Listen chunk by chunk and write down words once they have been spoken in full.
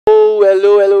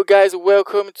Hello, guys.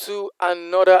 Welcome to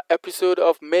another episode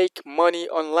of Make Money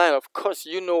Online. Of course,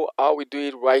 you know how we do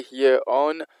it right here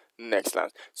on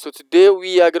Nextland. So, today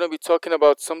we are going to be talking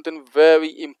about something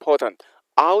very important,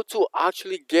 how to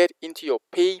actually get into your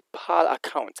PayPal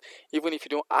account, even if you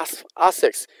don't have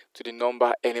access to the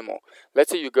number anymore.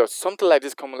 Let's say you got something like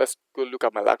this. Come on, let's go look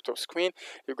at my laptop screen.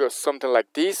 You got something like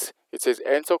this. It says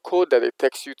enter code that it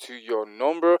takes you to your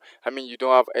number. I mean, you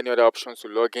don't have any other options to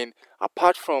log in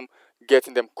apart from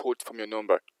getting them code from your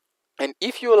number. And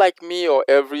if you're like me or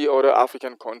every other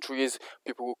African countries,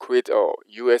 people who create a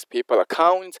US PayPal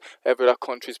account, every other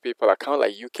country's PayPal account,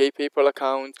 like UK PayPal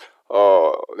account,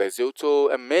 or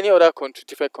Lesotho, and many other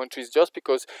different countries, just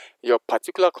because your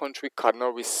particular country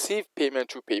cannot receive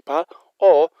payment through PayPal,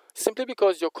 or simply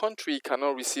because your country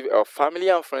cannot receive a family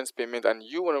and friends payment, and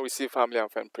you want to receive family and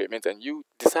friend payment, and you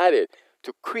decided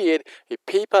to create a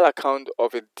PayPal account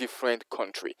of a different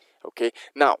country. Okay,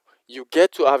 now you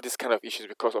get to have this kind of issues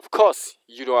because of course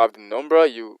you don't have the number.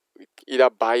 You either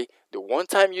buy the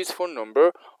one-time use phone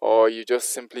number, or you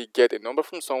just simply get a number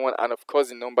from someone, and of course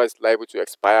the number is liable to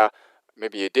expire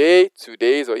maybe a day, 2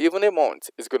 days, or even a month.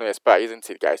 It's going to expire, isn't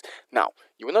it, guys? Now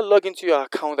you want to log into your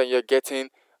account and you're getting,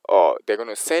 or they're going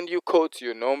to send you code to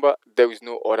your number. There is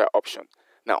no other option.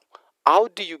 Now, how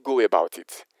do you go about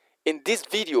it? In this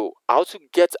video, how to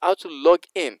log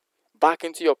in back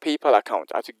into your PayPal account,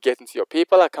 how to get into your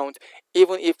PayPal account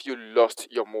even if you lost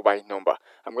your mobile number.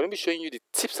 I'm going to be showing you the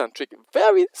tips and tricks,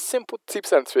 very simple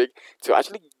tips and tricks to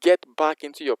actually get back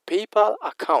into your PayPal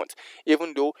account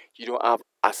even though you don't have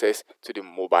access to the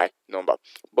mobile number.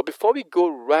 But before we go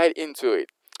right into it,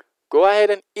 go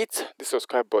ahead and hit the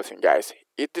subscribe button, guys.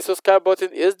 Hit the subscribe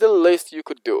button is the least you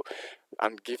could do,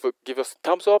 and give us a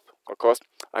thumbs up, of course,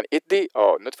 and hit the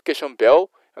notification bell,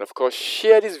 and of course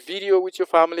share this video with your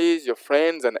families, your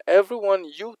friends, and everyone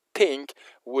you think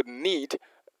would need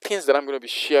things that I'm going to be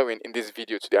sharing in this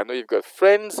video today. I know you've got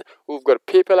friends who've got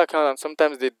a PayPal account and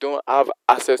sometimes they don't have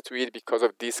access to it because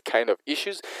of these kind of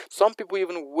issues. Some people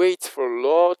even wait for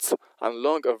a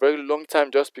very long time,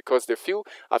 just because they feel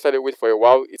after they wait for a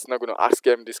while it's not going to ask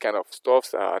them this kind of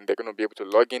stuff, and they're going to be able to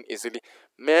log in easily.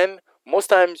 Man, most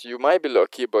times you might be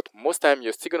lucky, but most time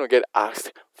you're still going to get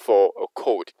asked for a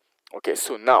code. Okay,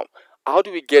 so now how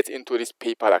do we get into this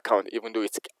PayPal account even though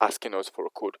it's asking us for a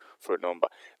code for a number?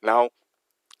 Now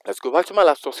let's go back to my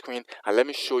laptop screen and let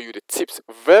me show you the tips,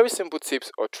 very simple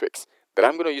tips or tricks that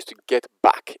I'm going to use to get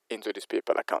back into this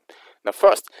PayPal account. Now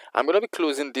first, I'm going to be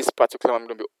closing this particular one. I'm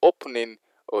going to be opening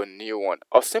a new one,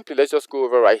 or simply let's just go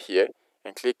over right here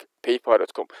and click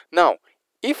paypal.com. Now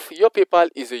if your PayPal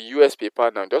is a US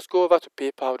PayPal, now just go over to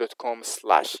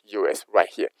paypal.com/US right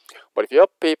here. But if your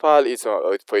PayPal is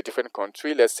for a different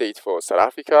country, let's say it's for South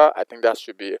Africa, I think that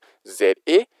should be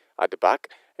ZA at the back.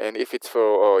 And if it's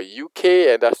for UK,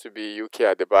 and that should be UK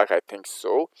at the back, I think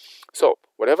so. So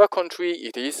whatever country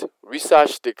it is,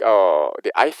 research the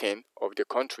hyphen of the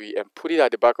country and put it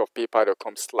at the back of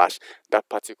paypal.com/ that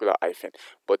particular hyphen.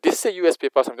 But this is a US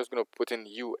PayPal, so I'm just going to put in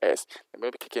US. I'm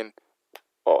going to be clicking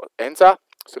enter.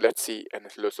 So let's see, and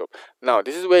it loads up. Now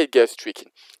this is where it gets tricky.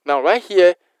 Now right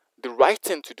here, the right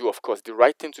thing to do, of course, the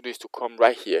right thing to do is to come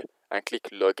right here and click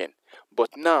login.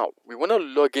 But now we want to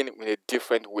log in a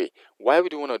different way. Why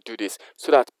would we want to do this?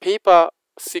 So that PayPal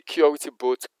security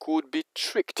bot could be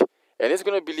tricked, and it's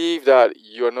going to believe that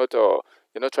you're not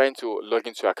trying to log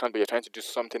into your account, but you're trying to do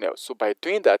something else. So by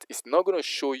doing that, it's not going to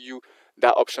show you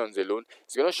that options alone.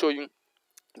 It's going to show you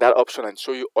that option and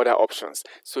show you other options,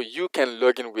 so you can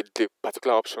log in with the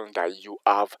particular option that you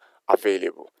have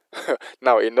available.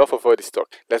 Now enough of all this talk,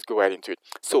 let's go right into it.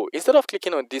 So instead of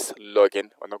clicking on this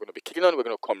login, we're not going to be clicking on, we're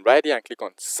going to come right here and click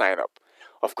on sign up.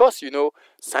 Of course, you know,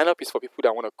 sign up is for people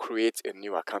that want to create a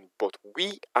new account, but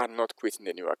we are not creating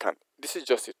a new account. This is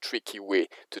just a tricky way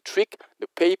to trick the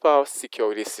PayPal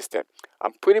security system.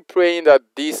 I'm pretty praying that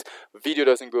this video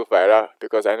doesn't go viral,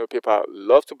 because I know PayPal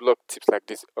love to block tips like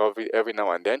this every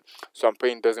now and then. So I'm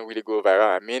praying it doesn't really go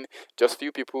viral. I mean, just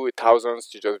few people with thousands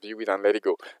to just view it and let it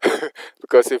go.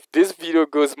 Because if this video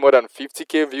goes more than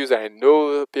 50k views, I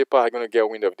know PayPal are going to get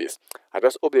wind of this. I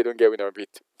just hope they don't get wind of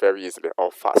it very easily or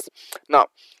fast. Now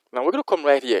we're going to come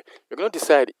right here. You're going to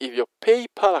decide if your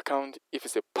PayPal account, if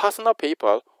it's a personal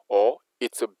PayPal or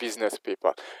it's a business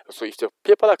PayPal. So if your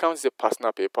PayPal account is a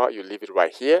personal PayPal, you leave it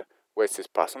right here where it says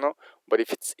personal. But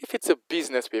if it's a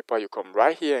business PayPal, you come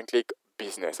right here and click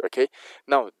business. Okay,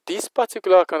 now this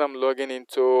particular account I'm logging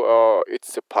into,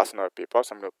 it's a personal PayPal,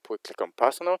 so I'm going to click on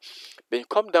personal. Then you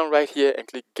come down right here and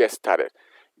click get started.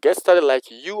 Get started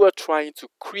like you are trying to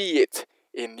create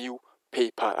a new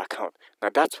PayPal account. Now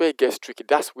that's where it gets tricky.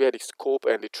 That's where the scope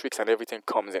and the tricks and everything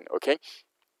comes in. Okay,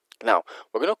 Now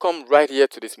we're going to come right here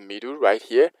to this middle right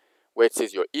here where it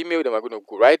says your email. Then we're going to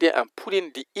go right there and put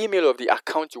in the email of the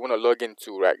account you want to log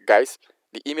into, right guys?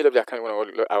 The email of the account you want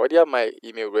to log. I already have my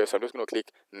email there, so I'm just going to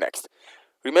click next.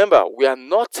 Remember, we are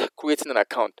not creating an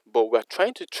account, but we are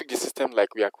trying to trick the system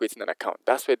like we are creating an account.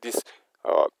 That's where this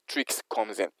tricks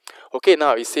comes in. Okay,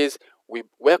 now it says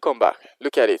welcome back.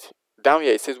 Look at it down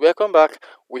here. It says welcome back.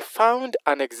 We found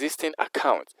an existing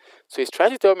account. So it's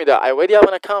trying to tell me that I already have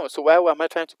an account. So why am I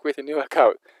trying to create a new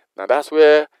account? Now that's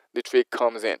where the trick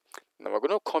comes in. Now we're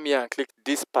going to come here and click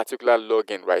this particular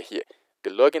login right here. The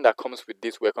login that comes with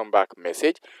this welcome back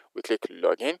message. We click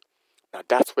login. Now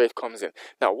that's where it comes in.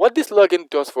 Now what this login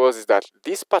does for us is that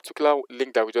this particular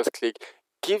link that we just clicked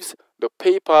gives the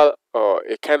PayPal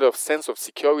a kind of sense of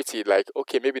security, like,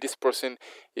 okay, maybe this person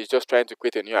is just trying to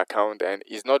create a new account and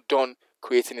is not done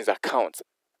creating his account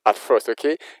at first.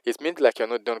 Okay, it means like you're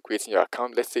not done creating your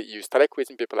account. Let's say you started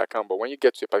creating PayPal account, but when you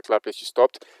get to a particular place you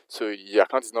stopped, so your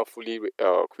account is not fully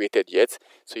created yet,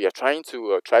 so you're trying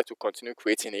to continue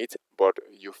creating it, but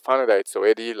you found that it's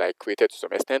already like created to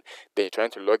some extent. Then you're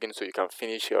trying to log in so you can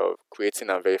finish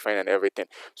creating and verifying and everything.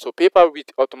 So PayPal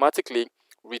automatically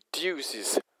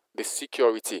reduces the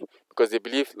security because they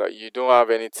believe like you don't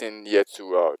have anything yet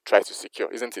to try to secure,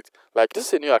 isn't it? Like, this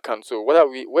is a new account, so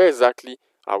where exactly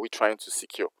are we trying to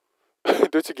secure?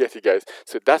 Don't you get it, guys?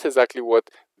 So that's exactly what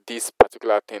this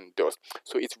particular thing does.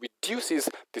 So it reduces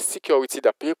the security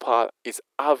that PayPal is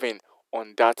having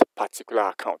on that particular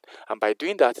account, and by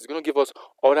doing that it's going to give us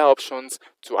other options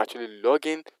to actually log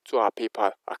in to our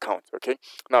PayPal account. Okay,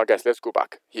 now guys, let's go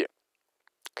back here.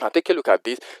 Now take a look at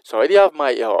this. So I already have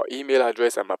my email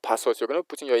address and my password. So you're going to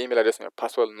put in your email address and your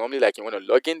password normally like you want to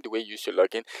log in, the way you should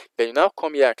log in. Then you now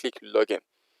come here and click login.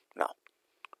 Now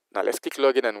let's click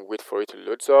login and wait for it to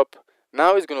load up.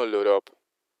 Now it's going to load up.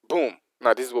 Boom.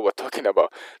 Now this is what we're talking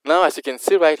about. Now as you can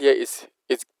see right here, it's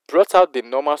brought out the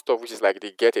normal stuff, which is like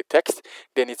the get a text.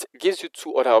 Then it gives you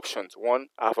two other options. One,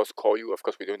 have us call you. Of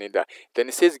course we don't need that. Then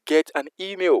it says get an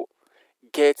email.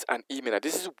 Get an email. Now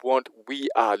this is what we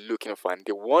are looking for and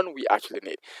the one we actually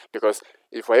need, because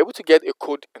if we're able to get a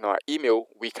code in our email,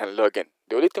 we can log in.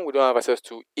 The only thing we don't have access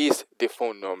to is the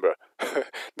phone number.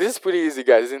 This is pretty easy,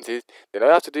 guys, isn't it? Then all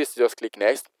you have to do is just click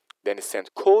next. Then it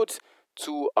sends codes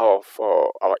to our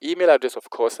email address. Of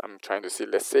course, I'm trying to see,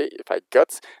 let's say if I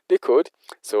got the code,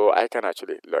 so I can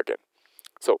actually log in.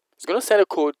 So it's going to send a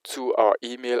code to our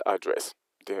email address,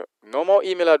 the normal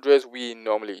email address we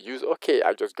normally use. Okay,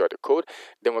 I just got the code.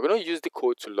 Then we're going to use the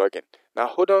code to log in. Now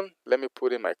hold on, let me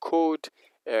put in my code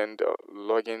and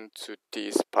log in to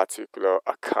this particular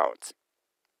account.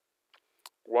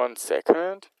 1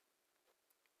 second.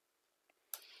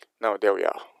 Now there we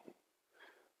are.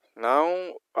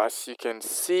 Now as you can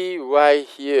see right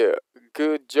here,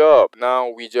 good job. Now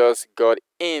we just got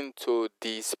into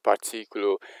this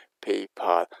particular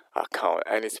PayPal account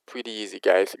and it's pretty easy,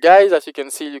 guys. As you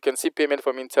can see payment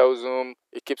from IntelliZoom.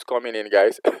 It keeps coming in,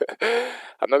 guys.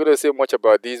 I'm not going to say much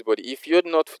about this, but if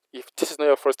this is not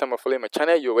your first time of following my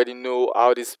channel, you already know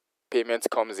how this payment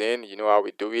comes in. You know how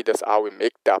we do it. That's how we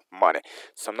make that money.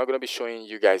 So I'm not going to be showing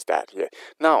you guys that here.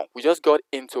 Now we just got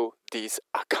into this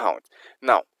account.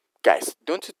 Now guys,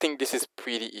 don't you think this is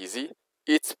pretty easy?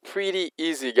 It's pretty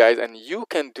easy, guys, and you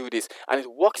can do this, and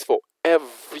it works for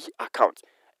every account.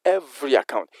 Every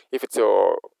account. If it's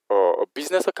a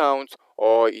business account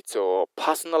or it's a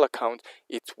personal account,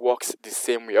 it works the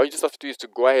same way. All you just have to do is to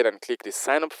go ahead and click the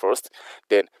sign up first,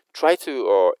 then try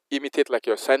to imitate like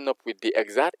you're signing up with the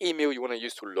exact email you want to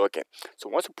use to log in. So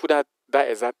once you put that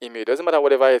exact email, it doesn't matter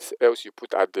whatever else you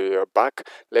put at the back.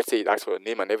 Let's say it asks for a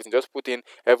name and everything, just put in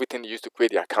everything you used to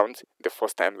create the account the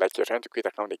first time, like you're trying to create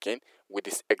an account again with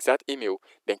this exact email.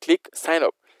 Then click sign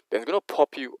up. Then it's going to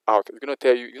pop you out. It's going to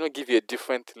tell you, it's going to give you a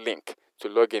different link to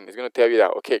log in. It's going to tell you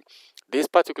that, okay, this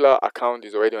particular account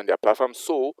is already on their platform,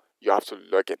 so you have to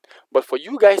log in. But for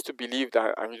you guys to believe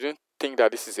that and you don't think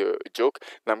that this is a joke,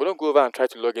 now I'm going to go over and try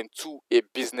to log in to a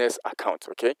business account.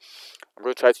 Okay, I'm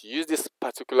going to try to use this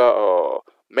particular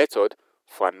method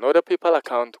for another PayPal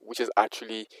account, which is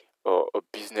actually a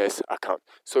business account.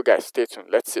 So guys, stay tuned.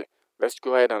 Let's see. Let's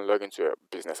go ahead and log into a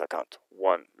business account.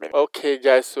 1 minute. Okay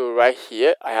guys, so right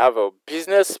here I have a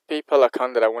business PayPal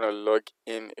account that I want to log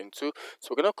into. So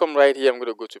we're going to come right here. I'm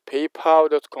going to go to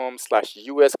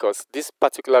paypal.com/US because this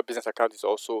particular business account is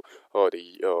also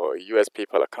the US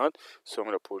PayPal account. So I'm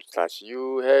going to put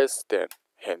 /US, then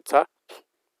enter.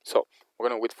 So we're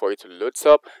going to wait for it to load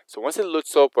up. So once it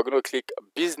loads up, we're going to click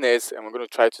business and we're going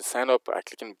to try to sign up by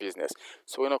clicking business.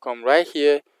 So we're going to come right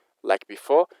here like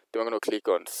before. Then we're going to click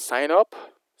on sign up.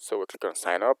 So we'll click on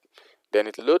sign up. then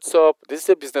it loads up. This is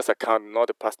a business account, not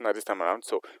a personal this time around.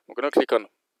 So we're going to click on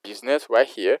business right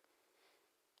here.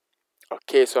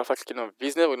 Okay, so after clicking on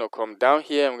business, we're going to come down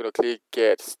here and we're going to click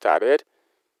get started,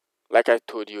 like I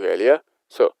told you earlier.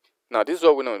 So now this is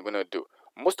what we're going to do.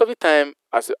 Most of the time,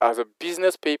 as a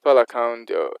business PayPal account,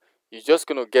 you're just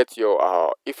going to get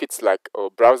your if it's like a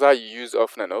browser you use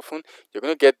often and often, you're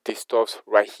going to get this stuff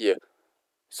right here.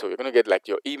 So you're going to get like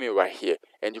your email right here,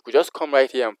 and you could just come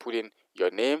right here and put in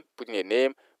your name, put in a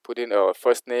name, put in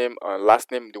first name,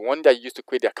 last name, the one that you used to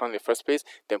create the account in the first place,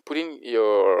 then put in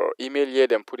your email here,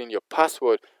 then put in your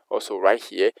password also right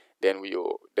here. Then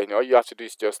all you have to do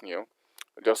is just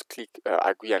just click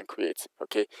agree and create.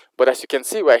 Okay, but as you can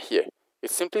see right here, it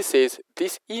simply says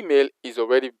this email is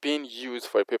already being used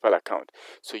for a PayPal account.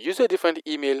 So use a different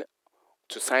email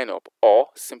to sign up or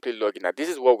simply log in. Now this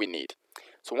is what we need.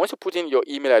 So once you put in your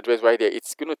email address right there,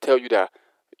 it's going to tell you that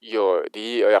your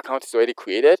account is already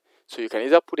created. So you can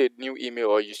either put a new email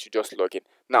or you should just log in.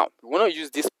 Now we want to use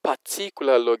this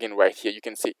particular login right here. You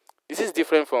can see this is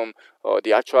different from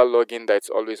the actual login that's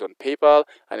always on PayPal,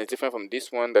 and it's different from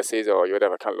this one that says your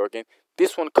other account login.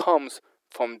 This one comes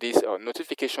from this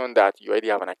notification that you already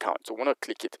have an account. So we want to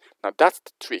click it. Now that's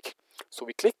the trick. So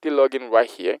we click the login right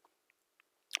here,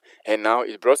 and now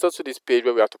it brought us to this page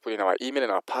where we have to put in our email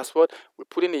and our password. We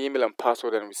put in the email and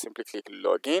password and we simply click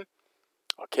login.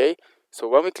 Okay, so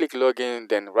when we click login,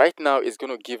 then right now it's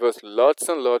going to give us lots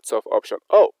and lots of options.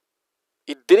 Oh,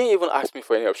 it didn't even ask me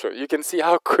for any option. You can see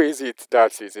how crazy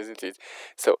that is, isn't it?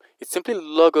 So it simply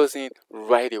logs us in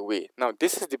right away. Now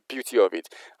this is the beauty of it,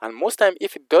 and most time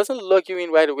if it doesn't log you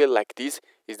in right away like this,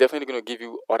 it's definitely going to give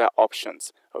you other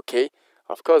options. Okay,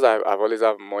 of course I've always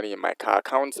have money in my car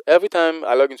accounts. Every time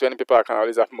I log into any PayPal account, I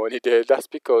always have money there. That's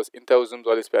because IntelliZoom's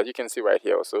always pay. As you can see right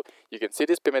here also, you can see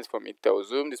this payment from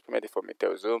IntelliZoom, this payment is from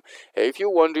IntelliZoom. If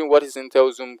you're wondering what is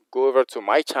IntelliZoom, go over to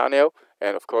my channel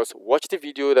and of course watch the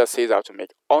video that says how to make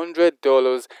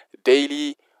 $100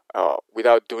 daily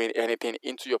without doing anything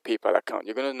into your PayPal account.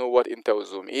 You're going to know what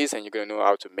IntelliZoom is, and you're going to know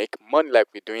how to make money like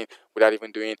we're doing without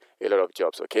even doing a lot of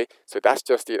jobs. Okay, so that's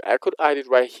just it. I could add it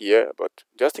right here, but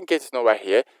just in case it's not right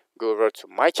here, go over to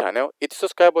my channel, hit the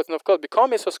subscribe button. Of course,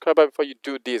 become a subscriber before you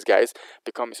do this, guys.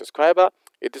 Become a subscriber,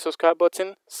 hit the subscribe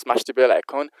button, smash the bell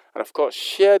icon, and of course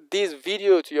share this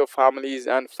video to your families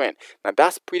and friends. Now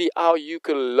that's pretty how you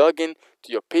can log in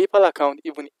to your PayPal account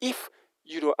even if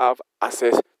you don't have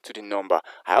access to the number.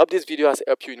 I hope this video has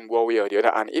helped you in one way or the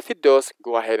other, and if it does,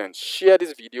 go ahead and share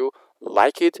this video,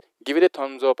 like it, give it a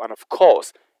thumbs up, and of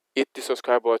course hit the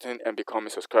subscribe button and become a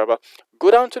subscriber. Go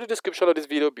down to the description of this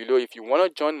video below if you want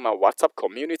to join my WhatsApp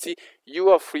community. You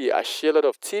are free. I share a lot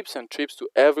of tips and tricks to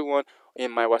everyone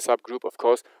in my WhatsApp group. Of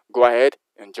course, go ahead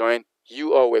and join.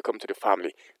 You are welcome to the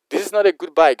family. This is not a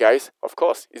goodbye, guys. Of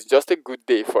course, it's just a good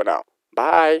day for now.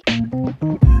 Bye.